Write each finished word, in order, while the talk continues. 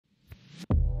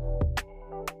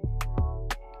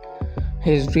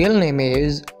His real name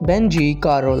is Benji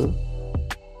Krol.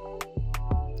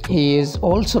 He is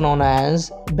also known as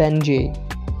Benji.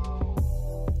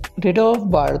 Date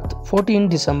of birth 14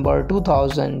 December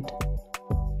 2000.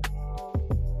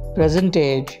 Present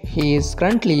age, he is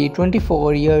currently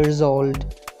 24 years old.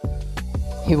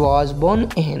 He was born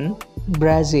in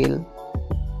Brazil.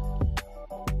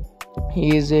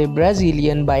 He is a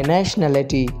Brazilian by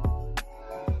nationality.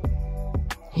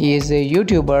 He is a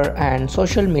YouTuber and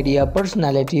social media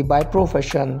personality by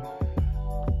profession.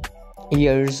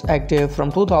 Years active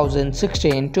from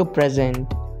 2016 to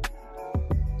present.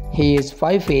 He is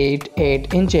 5 feet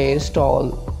 8 inches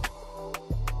tall.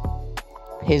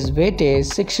 His weight is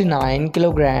 69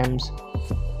 kilograms.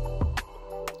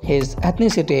 His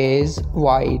ethnicity is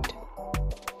white.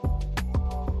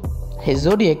 His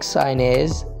zodiac sign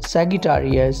is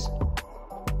Sagittarius.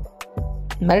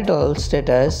 Marital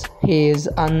status, he is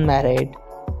unmarried.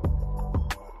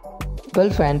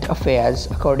 Girlfriend affairs,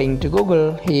 according to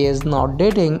Google, he is not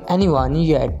dating anyone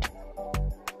yet.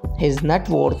 His net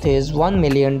worth is $1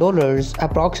 million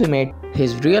approximate.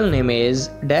 His real name is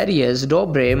Darius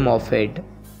Dobre Moffat.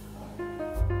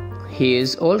 He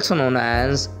is also known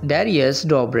as Darius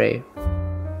Dobre.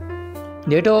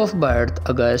 Date of birth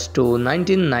August 2,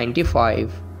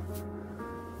 1995.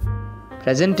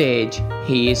 Present age,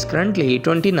 he is currently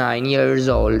 29 years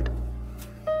old.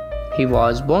 He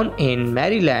was born in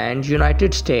Maryland,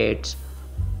 United States.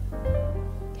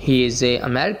 He is an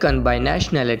American by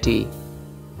nationality.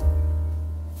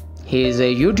 He is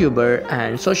a YouTuber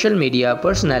and social media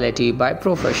personality by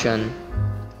profession.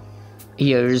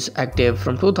 Years active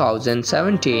from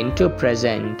 2017 to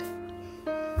present.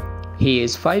 He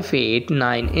is 5 feet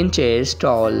 9 inches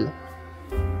tall.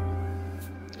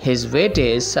 His weight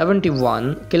is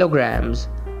 71 kilograms.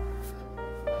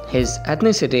 His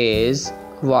ethnicity is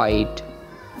white.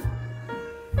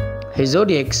 His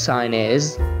zodiac sign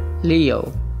is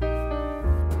Leo.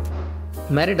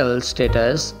 Marital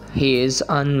status, he is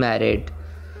unmarried.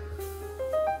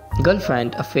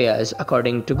 Girlfriend affairs,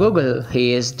 according to Google,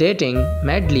 he is dating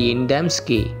Madeline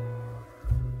Dembski.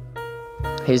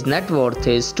 His net worth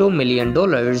is $2 million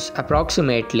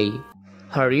approximately.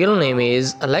 Her real name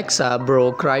is Alexa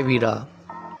Rivera.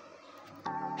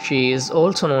 She is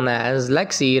also known as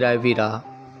Lexi Rivera.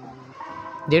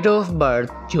 Date of birth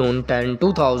June 10,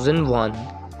 2001.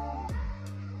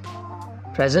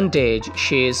 Present age,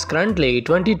 she is currently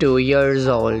 22 years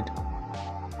old.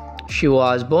 She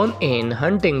was born in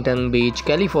Huntington Beach,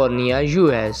 California,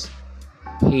 US.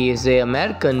 He is an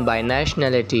American by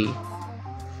nationality.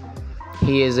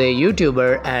 He is a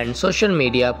YouTuber and social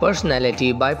media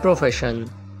personality by profession.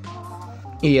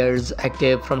 Years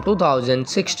active from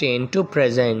 2016 to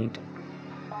present.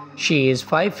 She is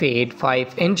 5 feet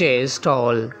 5 inches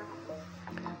tall.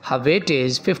 Her weight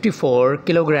is 54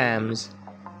 kilograms.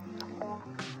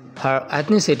 Her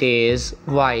ethnicity is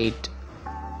white.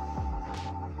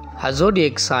 Her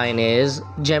zodiac sign is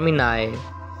Gemini.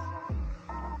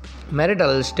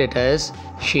 Marital status,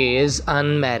 she is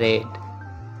unmarried.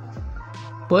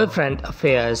 Boyfriend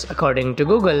affairs, according to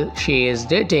Google, she is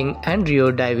dating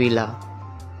Andrew Davila.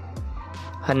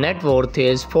 Her net worth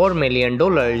is $4 million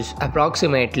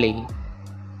approximately.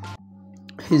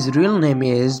 His real name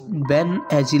is Ben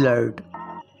Azelart.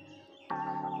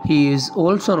 He is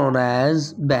also known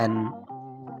as Ben.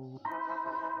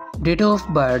 Date of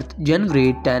birth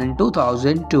January 10,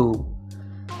 2002.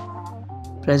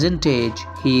 Present age,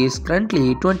 he is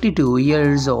currently 22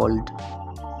 years old.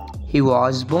 He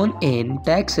was born in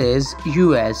Texas,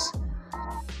 US.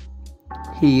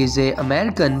 He is an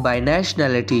American by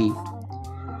nationality.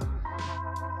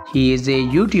 He is a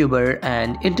YouTuber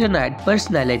and internet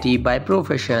personality by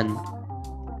profession.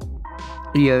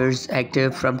 Years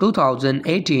active from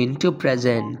 2018 to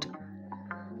present.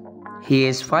 He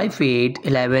is 5 feet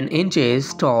 11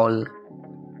 inches tall.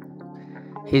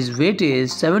 His weight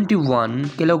is 71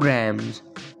 kilograms.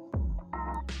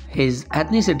 His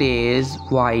ethnicity is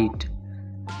white.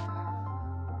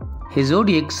 His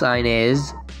zodiac sign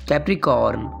is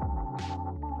Capricorn.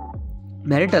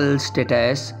 Marital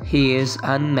status, he is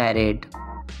unmarried.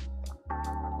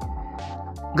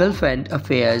 Girlfriend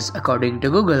affairs, according to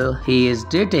Google, he is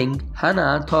dating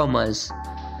Hannah Thomas.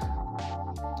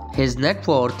 His net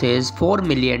worth is $4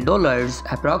 million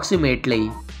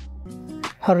approximately.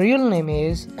 Her real name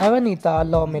is Ivanita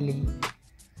Lomeli.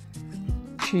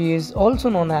 She is also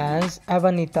known as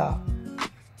Ivanita.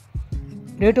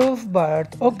 Date of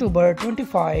birth October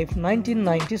 25,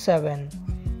 1997.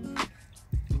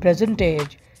 Present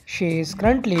age, she is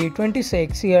currently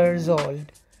 26 years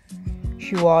old.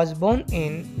 She was born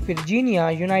in Virginia,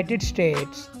 United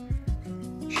States.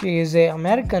 She is an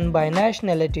American by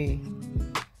nationality.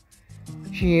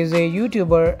 She is a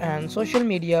YouTuber and social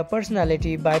media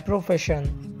personality by profession.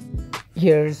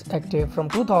 Years active from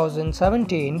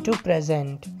 2017 to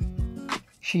present.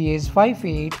 She is 5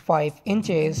 feet 5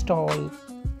 inches tall.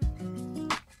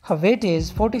 Her weight is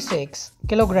 46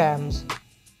 kilograms.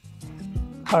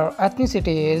 Her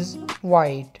ethnicity is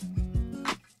white.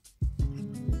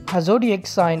 Her zodiac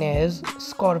sign is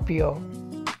Scorpio.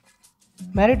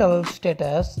 Marital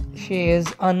status: she is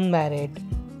unmarried.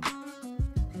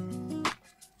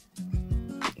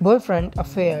 Boyfriend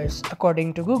affairs: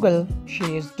 according to Google,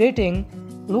 she is dating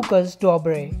Darius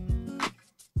Dobre.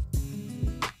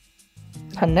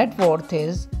 Her net worth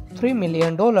is $3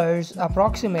 million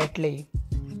approximately.